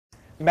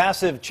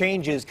Massive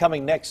changes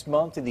coming next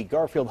month in the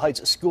Garfield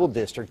Heights School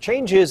District.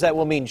 Changes that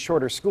will mean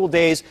shorter school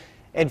days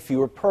and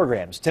fewer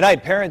programs.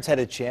 Tonight, parents had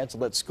a chance to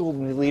let school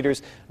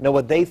leaders know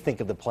what they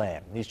think of the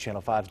plan. News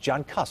Channel 5's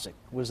John Kosich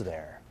was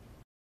there.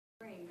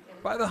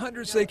 By the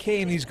hundreds they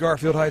came, these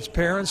Garfield Heights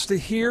parents, to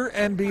hear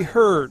and be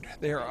heard.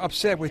 They are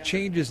upset with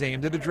changes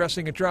aimed at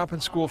addressing a drop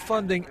in school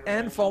funding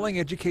and falling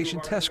education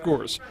test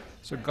scores.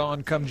 So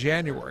gone come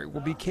January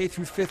will be K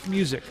through 5th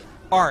music,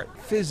 art,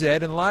 phys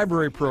ed, and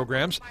library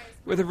programs,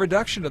 with a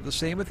reduction of the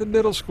same at the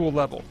middle school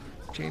level.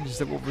 Changes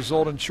that will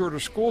result in shorter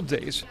school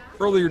days,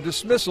 earlier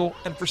dismissal,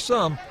 and for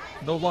some,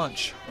 no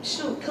lunch.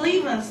 Shoot,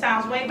 Cleveland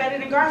sounds way better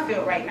than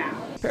Garfield right now.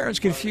 Parents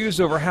confused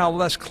over how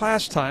less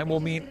class time will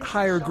mean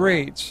higher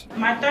grades.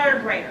 My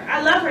third grader,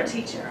 I love her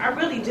teacher, I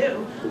really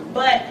do,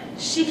 but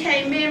she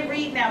came in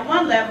reading at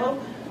one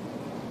level.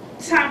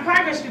 Time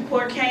progress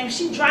report came,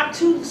 she dropped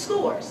 2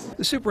 scores.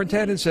 The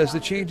superintendent says the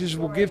changes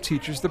will give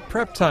teachers the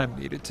prep time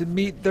needed to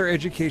meet their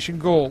education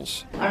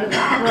goals. Under the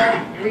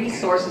current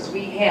resources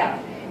we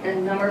have and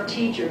the number of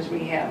teachers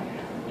we have,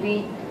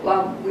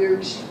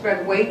 we're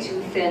spread way too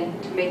thin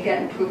to make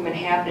that improvement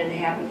happen and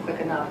happen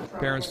quick enough.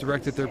 Parents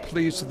directed their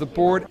pleas to the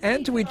board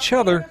and to each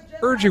other,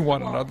 urging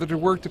one another to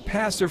work to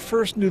pass their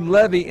first new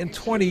levy in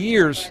 20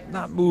 years,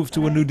 not move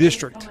to a new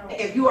district.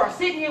 If you are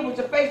sitting here with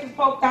your faces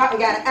poked out and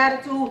got an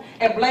attitude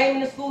and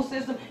blaming the school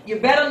system, you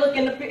better look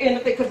in the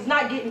thing, because it's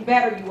not getting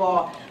better, you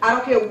all. I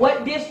don't care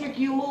what district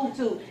you move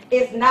to,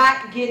 it's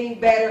not getting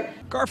better.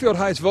 Garfield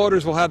Heights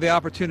voters will have the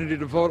opportunity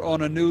to vote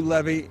on a new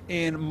levy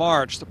in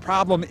March. The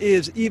problem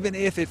is, even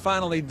if it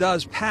finally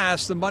does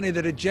pass, the money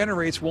that it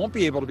generates won't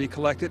be able to be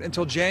collected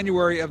until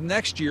January of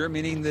next year,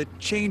 meaning the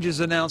changes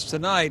announced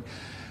tonight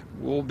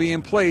will be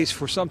in place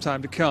for some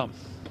time to come.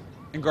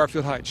 In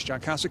Garfield Heights, John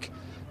Kosich,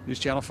 News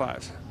Channel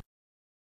 5.